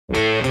Hey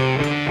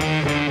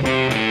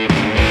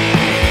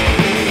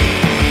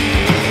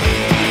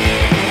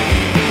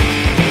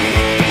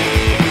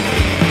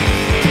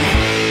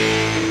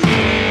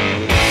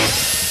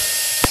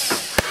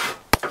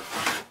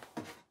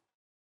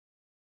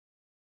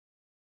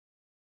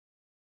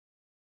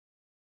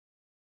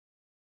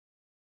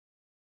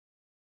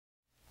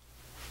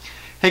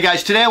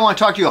guys, today I want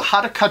to talk to you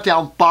how to cut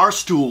down bar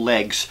stool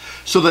legs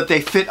so that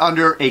they fit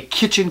under a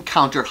kitchen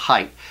counter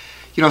height.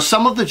 You know,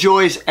 some of the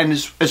joys and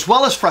as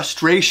well as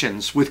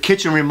frustrations with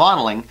kitchen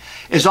remodeling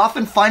is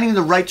often finding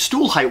the right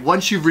stool height.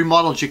 Once you've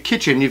remodeled your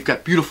kitchen, you've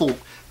got beautiful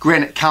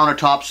granite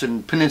countertops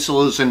and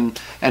peninsulas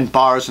and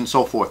bars and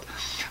so forth.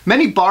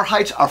 Many bar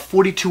heights are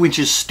 42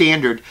 inches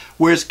standard,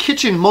 whereas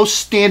most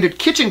standard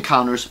kitchen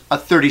counters are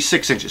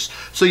 36 inches.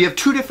 So you have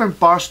two different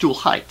bar stool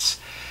heights.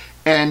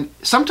 And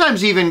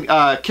sometimes even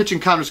kitchen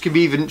counters can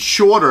be even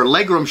shorter,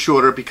 legroom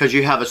shorter, because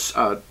you have a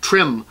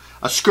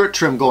skirt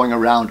trim going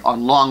around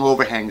on long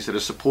overhangs that are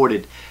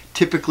supported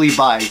typically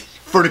by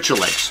furniture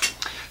legs.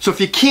 So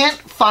if you can't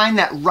find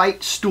that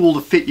right stool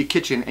to fit your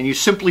kitchen and you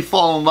simply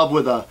fall in love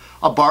with a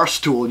bar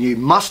stool and you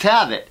must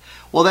have it,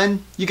 well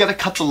then you got to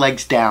cut the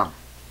legs down.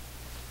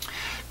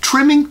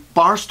 Trimming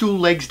bar stool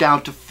legs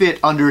down to fit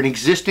under an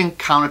existing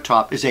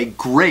countertop is a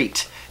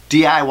great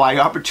DIY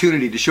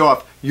opportunity to show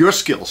off your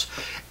skills.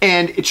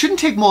 And it shouldn't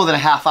take more than a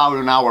half hour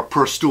to an hour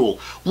per stool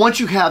once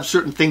you have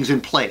certain things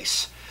in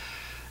place.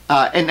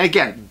 And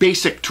again,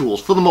 basic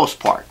tools for the most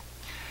part.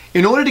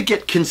 In order to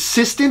get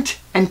consistent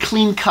and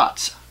clean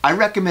cuts, I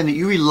recommend that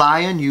you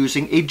rely on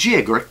using a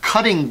jig or a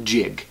cutting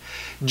jig.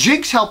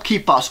 Jigs help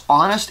keep us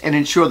honest and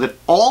ensure that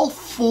all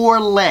four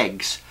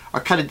legs are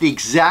cut at the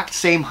exact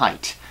same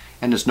height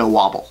and there's no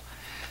wobble.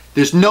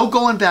 There's no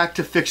going back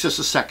to fix this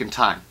a second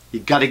time. You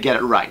got to get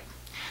it right.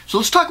 So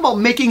let's talk about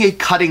making a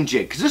cutting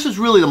jig, because this is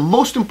really the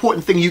most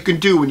important thing you can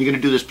do when you're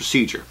going to do this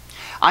procedure.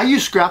 I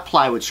use scrap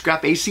plywood,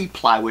 scrap AC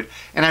plywood,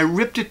 and I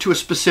ripped it to a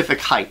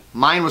specific height.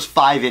 Mine was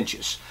 5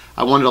 inches.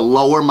 I wanted to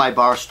lower my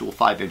bar stool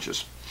 5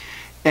 inches.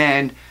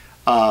 And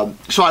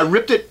so I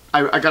ripped it,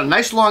 I got a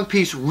nice long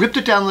piece, ripped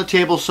it down on the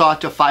table saw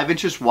to 5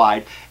 inches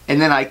wide, and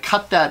then I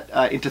cut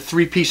that into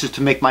 3 pieces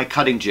to make my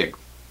cutting jig.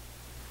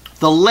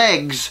 The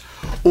legs,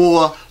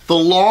 or the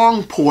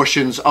long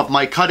portions of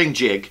my cutting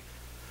jig,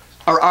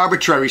 are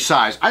arbitrary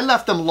size. I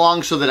left them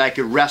long so that I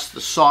could rest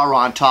the saw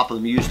on top of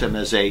them, use them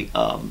as a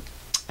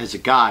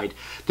guide.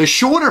 The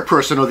shorter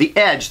portion, or the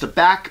edge, the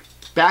back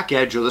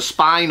edge or the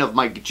spine of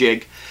my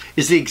jig,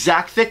 is the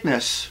exact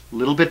thickness, a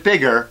little bit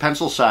bigger,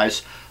 pencil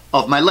size,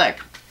 of my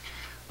leg.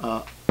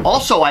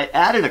 Also, I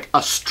added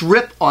a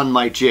strip on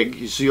my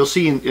jig, so you'll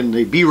see in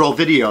the B-roll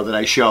video that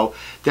I show,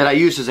 that I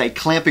use as a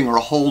clamping or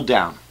a hold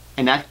down.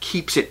 And that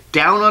keeps it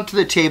down onto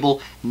the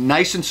table,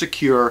 nice and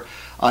secure.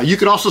 You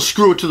can also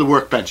screw it to the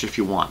workbench if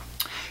you want.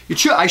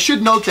 I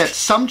should note that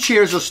some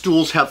chairs or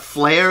stools have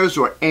flares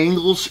or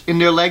angles in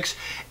their legs,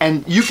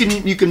 and you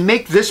can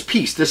make this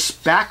piece, this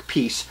back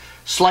piece,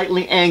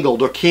 slightly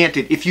angled or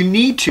canted if you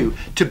need to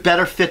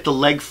better fit the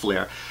leg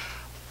flare.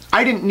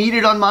 I didn't need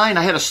it on mine.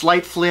 I had a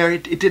slight flare.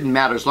 It didn't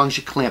matter as long as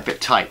you clamp it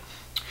tight.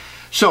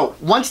 So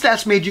once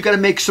that's made, you got to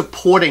make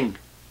support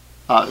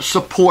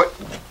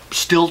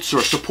stilts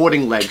or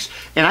supporting legs,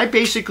 and I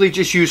basically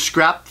just use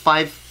scrap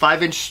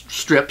 5-inch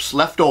strips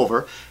left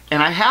over,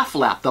 and I half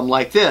lap them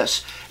like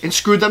this and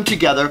screw them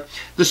together.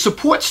 The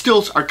support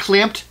stilts are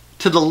clamped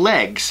to the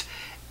legs,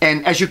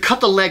 and as you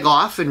cut the leg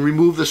off and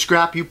remove the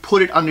scrap, you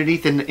put it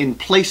underneath in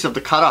place of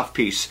the cutoff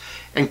piece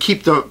and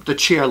keep the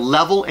chair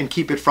level and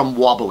keep it from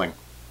wobbling.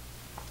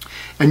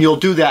 And you'll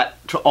do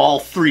that to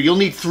all 3. You'll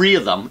need 3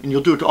 of them, and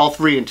you'll do it to all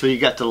 3 until you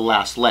get to the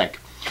last leg.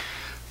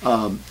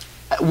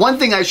 One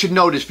thing I should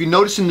note is, if you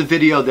notice in the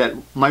video, that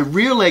my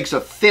rear legs are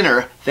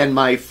thinner than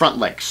my front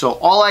legs. So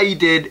all I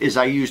did is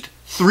I used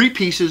 3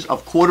 pieces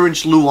of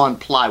 1/4-inch Luan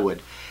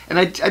plywood. And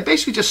I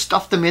basically just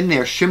stuffed them in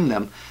there, shimmed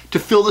them, to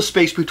fill the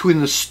space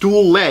between the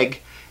stool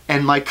leg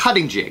and my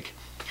cutting jig.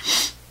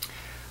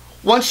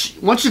 Once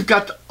you've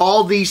got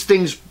all these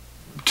things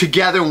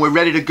together and we're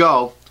ready to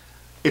go,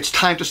 it's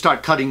time to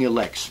start cutting your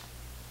legs.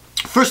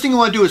 First thing you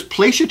want to do is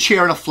place your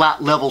chair on a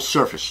flat, level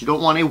surface. You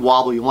don't want any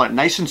wobble. You want it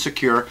nice and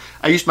secure.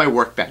 I used my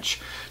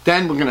workbench.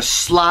 Then we're going to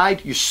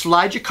slide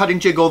your cutting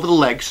jig over the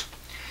legs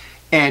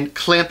and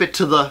clamp it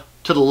to the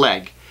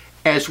leg,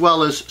 as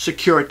well as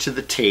secure it to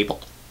the table.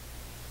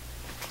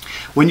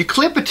 When you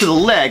clamp it to the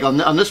leg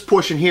on this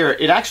portion here,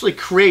 it actually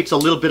creates a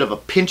little bit of a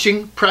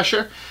pinching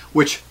pressure,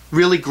 which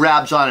really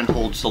grabs on and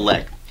holds the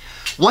leg.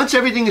 Once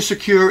everything is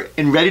secure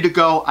and ready to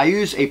go, I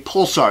use a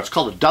pull saw. It's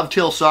called a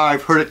dovetail saw.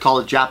 I've heard it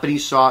called a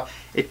Japanese saw.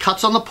 It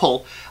cuts on the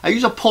pull. I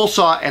use a pull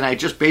saw, and I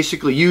just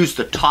basically use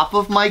the top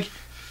of my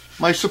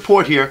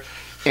support here,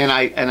 and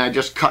I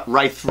just cut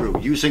right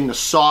through using the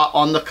saw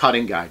on the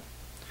cutting guide.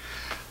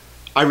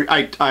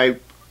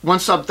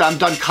 Once I'm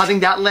done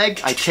cutting that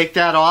leg, I take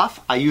that off.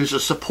 I use a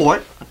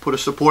support. I put a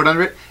support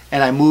under it,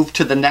 and I move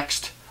to the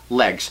next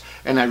legs,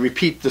 and I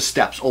repeat the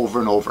steps over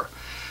and over.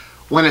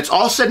 When it's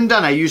all said and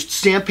done, I used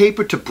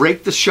sandpaper to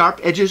break the sharp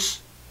edges,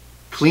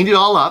 cleaned it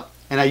all up,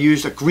 and I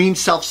used a green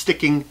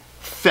self-sticking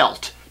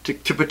felt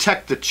to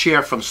protect the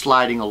chair from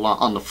sliding along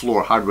on the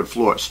floor, hardwood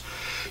floors.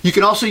 You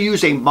can also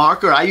use a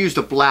marker. I used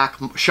a black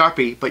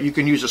Sharpie, but you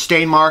can use a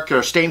stain marker,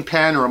 a stain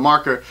pen, or a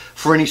marker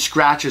for any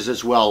scratches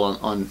as well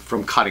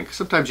from cutting.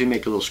 Sometimes you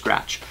make a little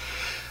scratch.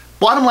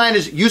 Bottom line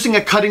is, using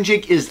a cutting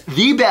jig is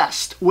the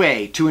best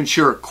way to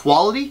ensure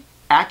quality,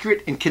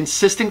 accurate, and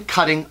consistent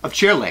cutting of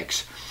chair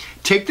legs.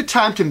 Take the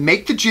time to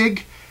make the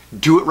jig,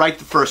 do it right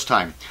the first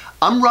time.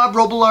 I'm Rob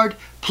Robillard.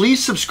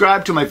 Please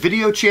subscribe to my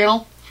video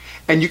channel,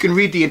 and you can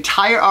read the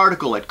entire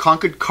article at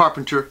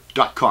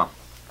concordcarpenter.com.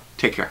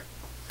 Take care.